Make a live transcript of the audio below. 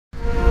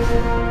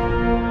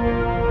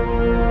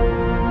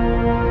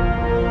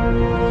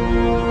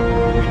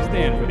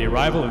the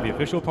arrival of the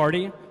official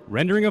party,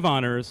 rendering of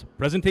honors,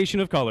 presentation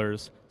of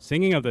colors,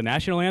 singing of the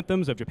national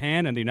anthems of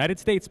Japan and the United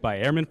States by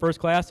Airman First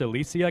Class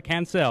Alicia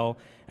Cancel,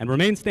 and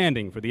remain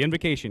standing for the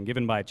invocation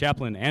given by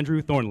Chaplain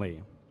Andrew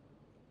Thornley.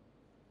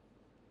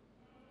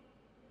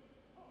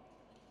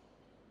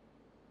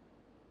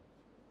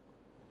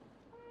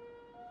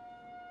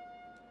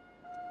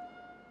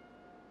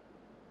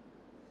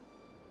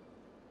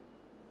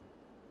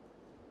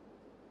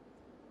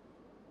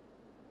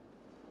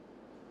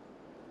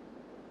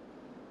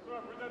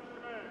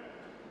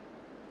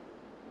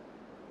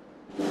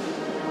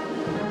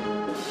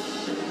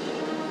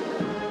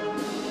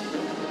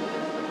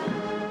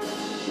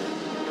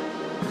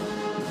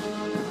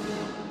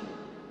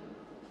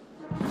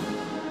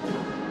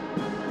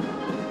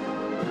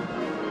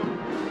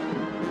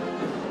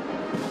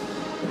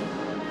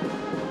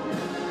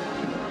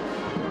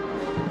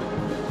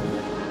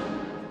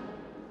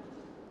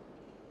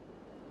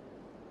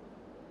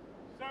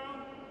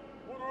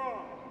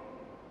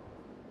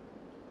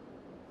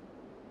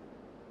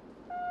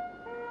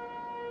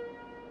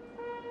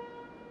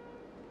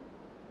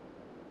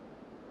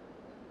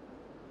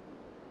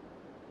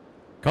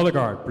 Color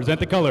Guard, present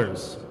the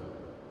colors.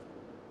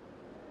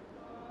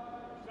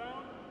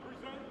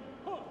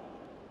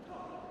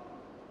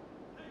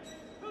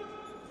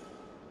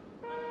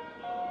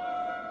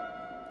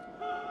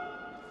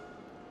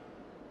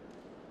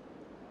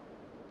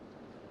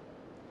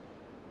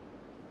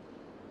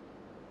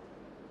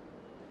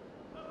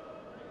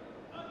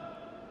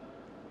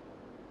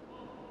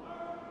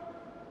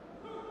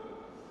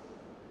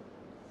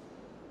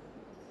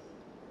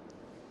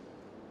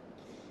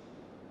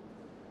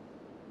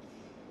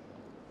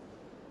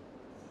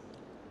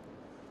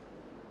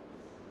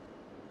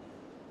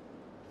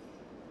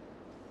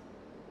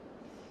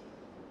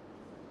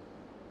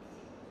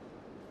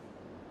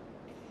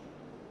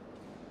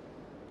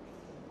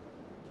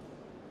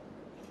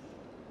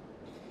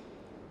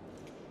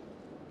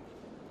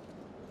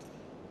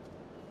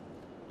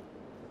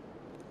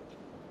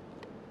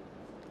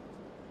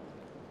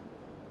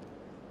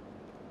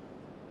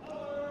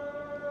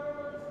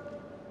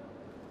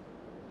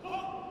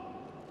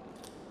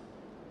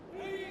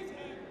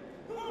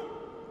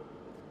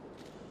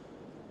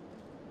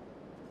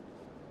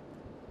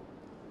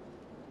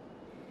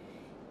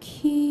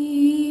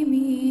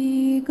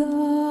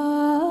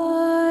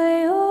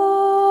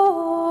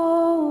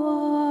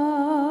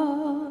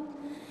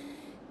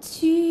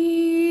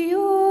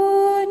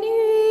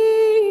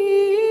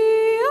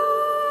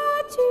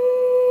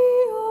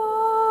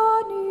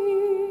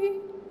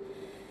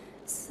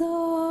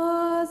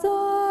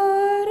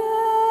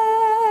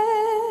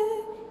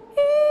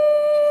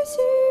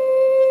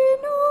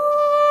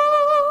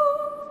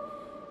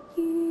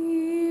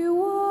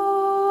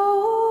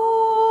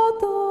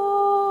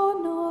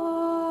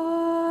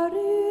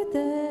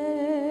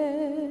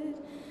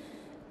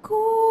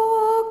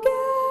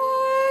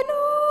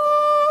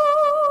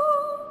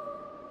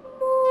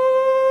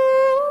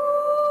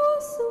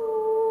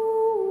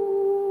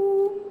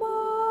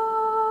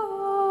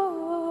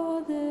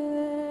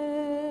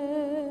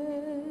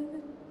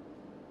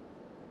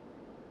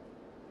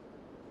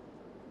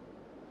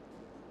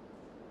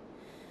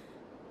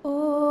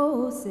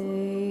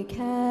 Say,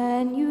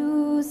 can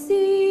you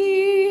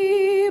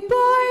see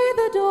by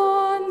the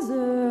dawn's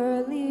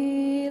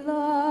early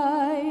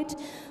light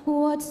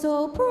what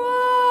so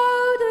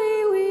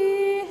proudly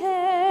we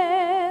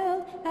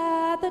hail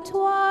at the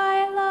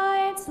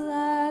twilight's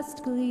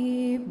last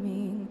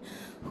gleaming,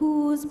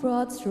 whose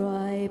broad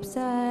stripes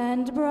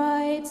and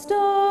bright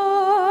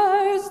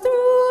stars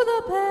through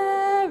the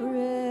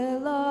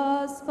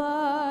perilous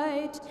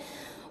fight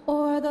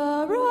o'er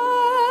the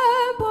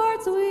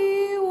ramparts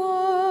we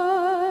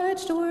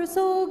watched were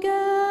so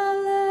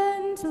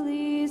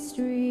gallantly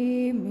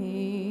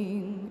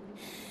streaming,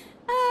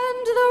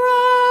 and the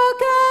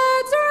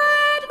rockets'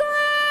 red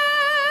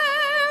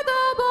glare,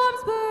 the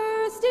bombs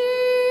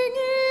bursting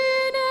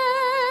in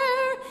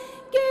air,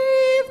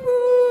 gave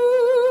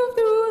proof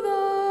through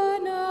the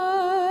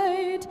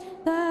night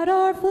that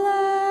our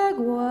flag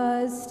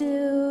was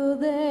still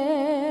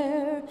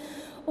there.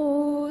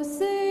 Oh,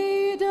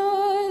 say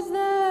does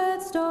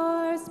that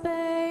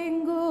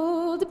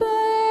star-spangled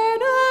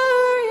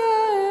banner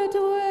yet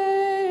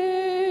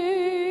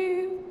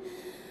wave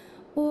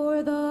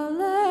o'er the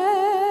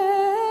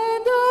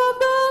land of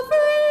the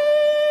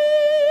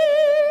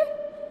free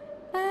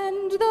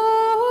and the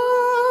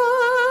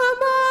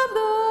home of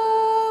the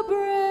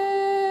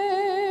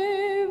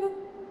brave?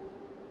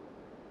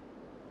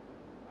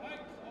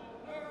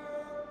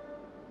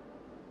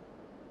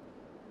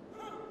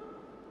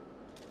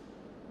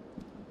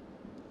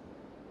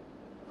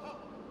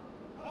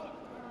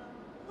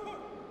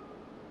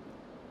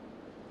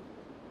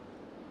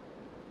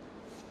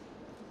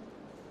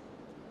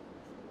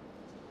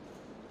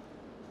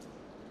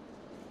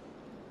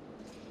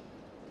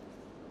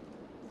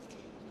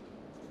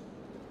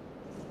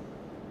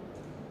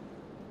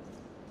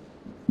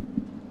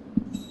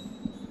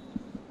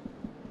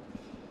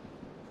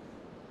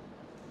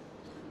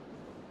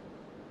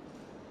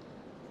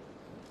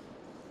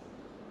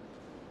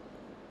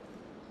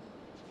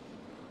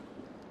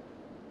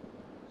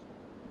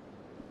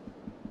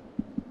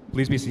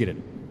 Please be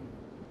seated.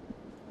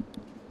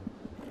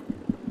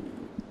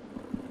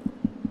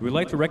 We would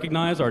like to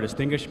recognize our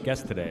distinguished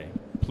guests today.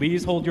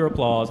 Please hold your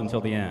applause until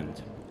the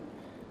end.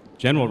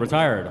 General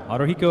Retired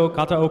Haruhiko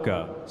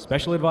Kataoka,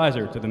 Special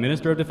Advisor to the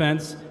Minister of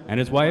Defense, and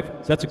his wife,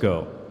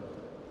 Setsuko.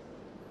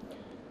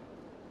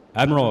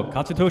 Admiral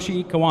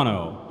Katsutoshi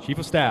Kawano, Chief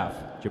of Staff,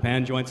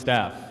 Japan Joint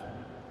Staff.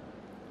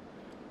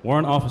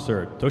 Warrant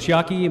Officer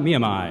Toshiaki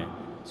Miyamai,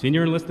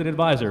 Senior Enlisted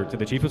Advisor to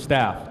the Chief of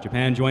Staff,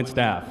 Japan Joint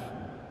Staff.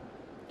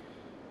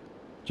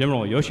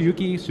 General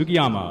Yoshiyuki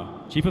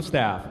Sugiyama, Chief of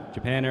Staff,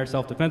 Japan Air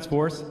Self-Defense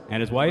Force,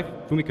 and his wife,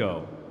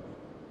 Fumiko.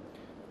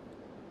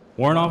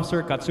 Warrant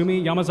Officer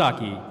Katsumi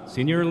Yamazaki,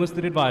 Senior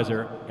Enlisted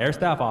Advisor, Air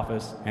Staff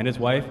Office, and his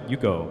wife,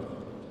 Yuko.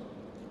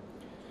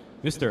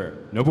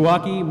 Mr.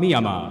 Nobuaki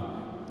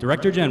Miyama,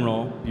 Director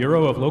General,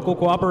 Bureau of Local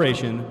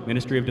Cooperation,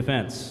 Ministry of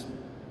Defense.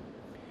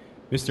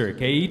 Mr.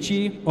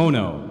 Keiichi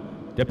Ono,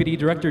 Deputy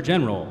Director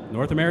General,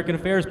 North American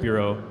Affairs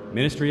Bureau,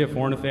 Ministry of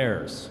Foreign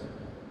Affairs.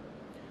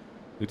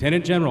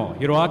 Lieutenant General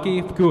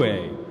Hiroaki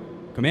Fukue,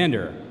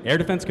 Commander, Air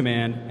Defense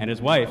Command, and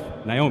his wife,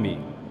 Naomi.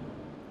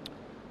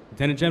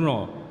 Lieutenant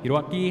General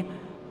Hiroaki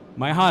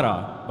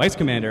Maehara, Vice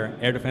Commander,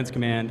 Air Defense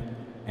Command,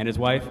 and his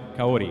wife,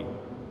 Kaori.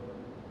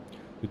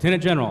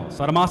 Lieutenant General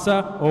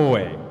Sadamasa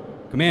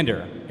Oe,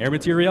 Commander, Air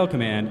Materiel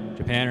Command,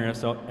 Japan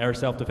Air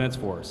Self-Defense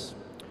Force.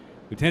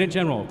 Lieutenant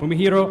General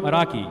Fumihiro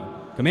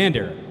Araki,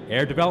 Commander,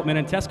 Air Development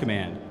and Test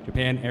Command,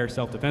 Japan Air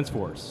Self-Defense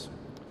Force.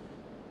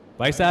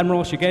 Vice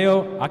Admiral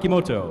Shigeo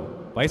Akimoto,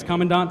 Vice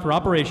Commandant for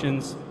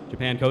Operations,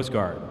 Japan Coast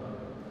Guard.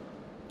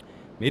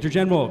 Major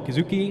General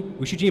Kizuki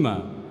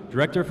Ushijima,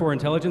 Director for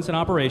Intelligence and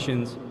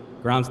Operations,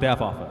 Ground Staff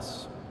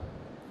Office.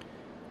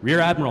 Rear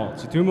Admiral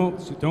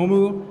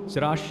Tsutomu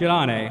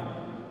Shirashirane,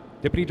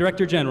 Deputy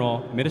Director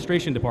General,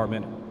 Administration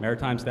Department,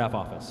 Maritime Staff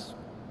Office.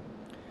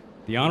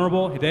 The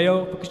Honorable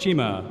Hideo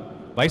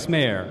Fukushima, Vice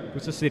Mayor,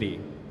 Fusa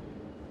City.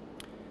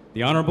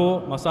 The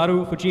Honorable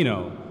Masaru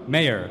Fujino,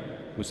 Mayor,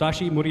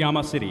 Musashi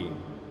Murayama City.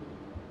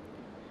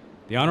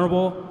 The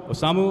Honorable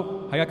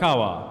Osamu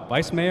Hayakawa,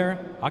 Vice Mayor,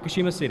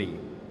 Akashima City.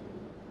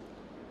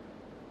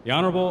 The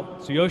Honorable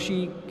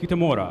Tsuyoshi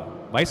Kitamura,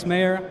 Vice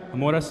Mayor,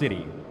 Hamura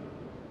City.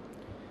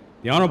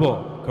 The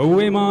Honorable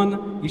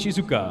Kouemon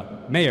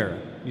Ishizuka,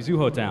 Mayor,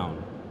 Mizuho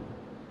Town.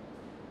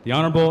 The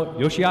Honorable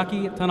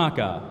Yoshiaki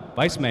Tanaka,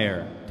 Vice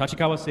Mayor,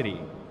 Tachikawa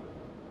City.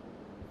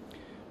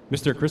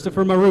 Mr.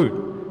 Christopher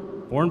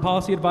Marut, Foreign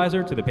Policy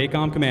Advisor to the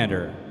PACOM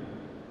Commander.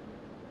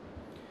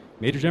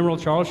 Major General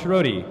Charles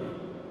Shiroti,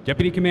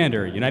 Deputy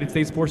Commander, United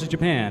States Forces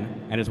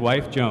Japan, and his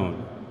wife,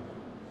 Joan.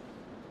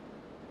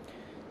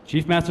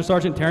 Chief Master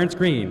Sergeant Terrence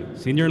Green,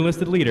 Senior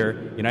Enlisted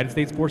Leader, United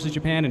States Forces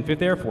Japan and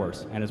 5th Air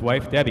Force, and his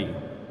wife, Debbie.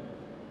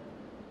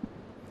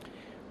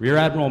 Rear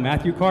Admiral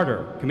Matthew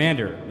Carter,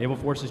 Commander, Naval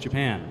Forces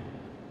Japan.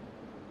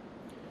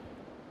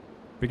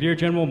 Brigadier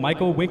General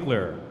Michael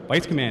Winkler,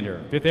 Vice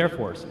Commander, 5th Air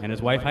Force, and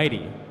his wife,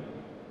 Heidi.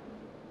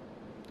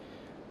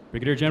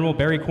 Brigadier General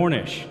Barry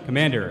Cornish,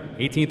 Commander,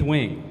 18th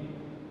Wing.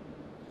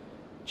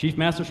 Chief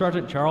Master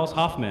Sergeant Charles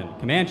Hoffman,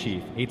 Command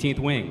Chief, 18th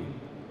Wing.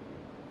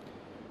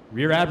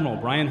 Rear Admiral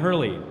Brian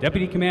Hurley,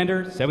 Deputy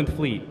Commander, 7th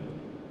Fleet.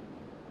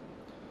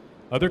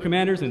 Other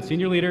commanders and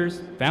senior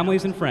leaders,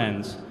 families and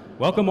friends,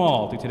 welcome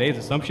all to today's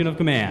Assumption of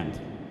Command.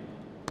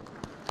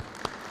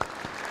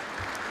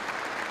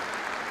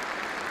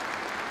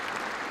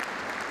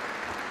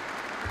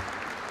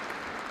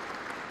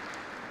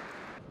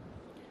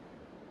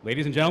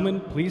 Ladies and gentlemen,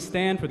 please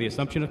stand for the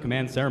Assumption of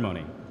Command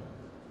ceremony.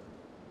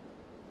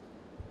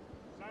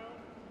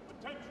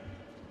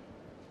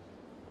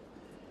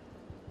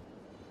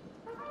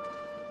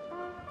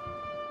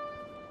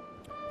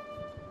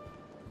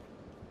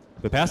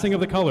 The passing of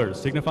the colors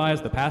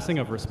signifies the passing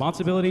of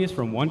responsibilities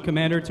from one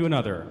commander to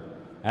another.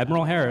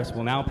 Admiral Harris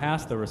will now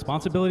pass the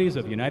responsibilities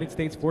of United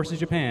States Forces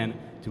Japan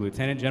to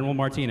Lieutenant General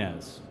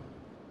Martinez.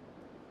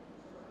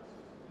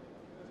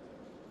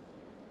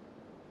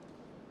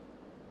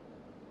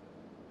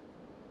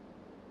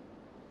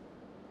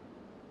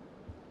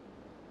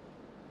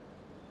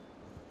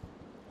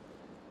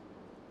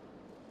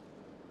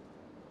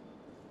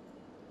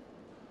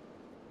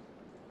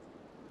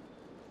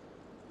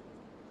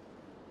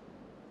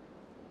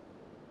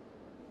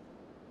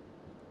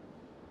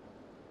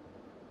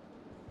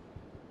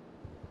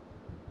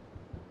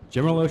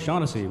 General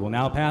O'Shaughnessy will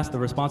now pass the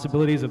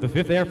responsibilities of the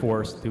 5th Air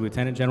Force to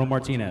Lieutenant General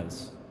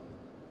Martinez.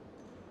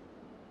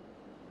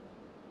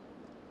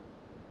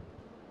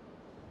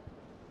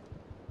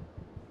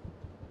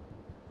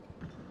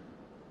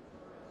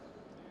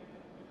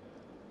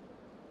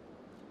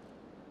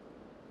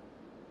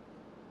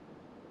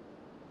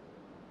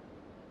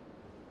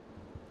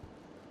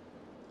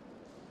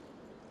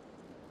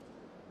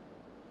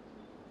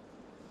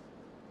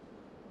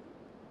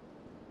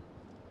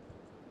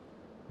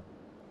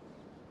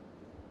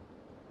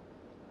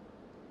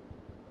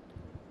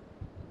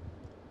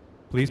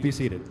 Please be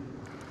seated.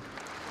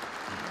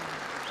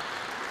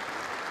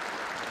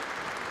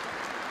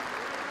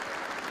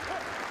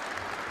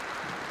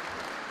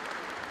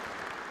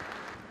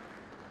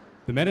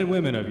 The men and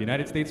women of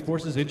United States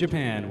forces in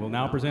Japan will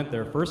now present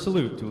their first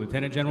salute to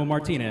Lieutenant General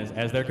Martinez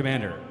as their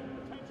commander.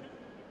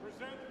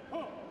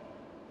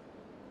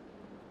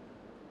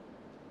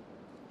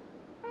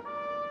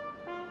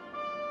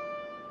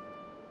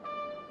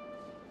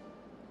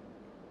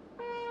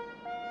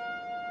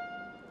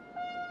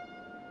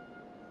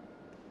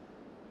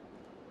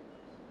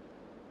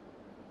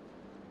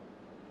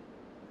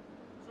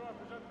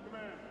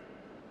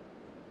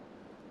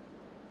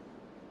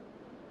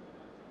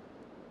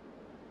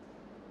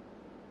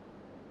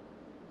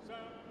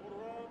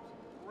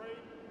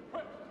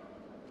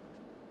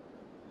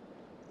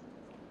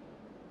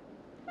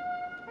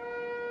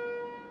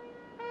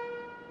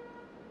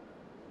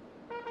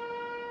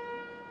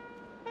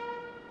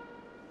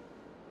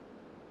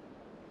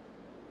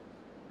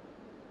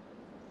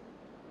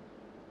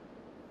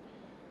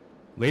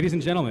 Ladies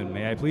and gentlemen,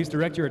 may I please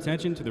direct your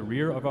attention to the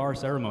rear of our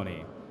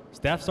ceremony.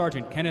 Staff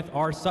Sergeant Kenneth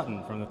R.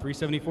 Sutton from the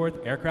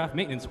 374th Aircraft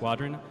Maintenance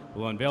Squadron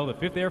will unveil the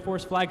 5th Air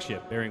Force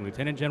flagship bearing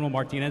Lieutenant General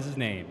Martinez's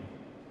name.